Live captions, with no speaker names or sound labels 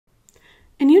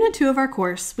In Unit 2 of our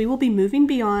course, we will be moving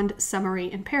beyond summary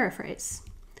and paraphrase.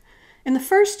 In the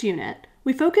first unit,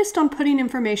 we focused on putting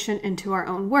information into our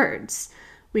own words.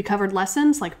 We covered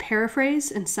lessons like paraphrase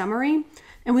and summary,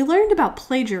 and we learned about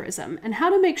plagiarism and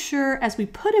how to make sure as we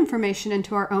put information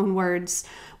into our own words,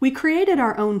 we created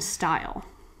our own style.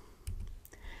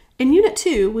 In Unit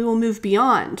 2, we will move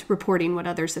beyond reporting what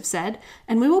others have said,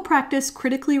 and we will practice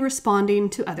critically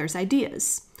responding to others'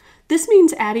 ideas. This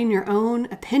means adding your own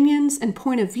opinions and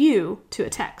point of view to a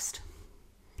text.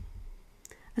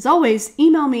 As always,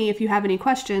 email me if you have any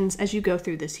questions as you go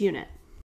through this unit.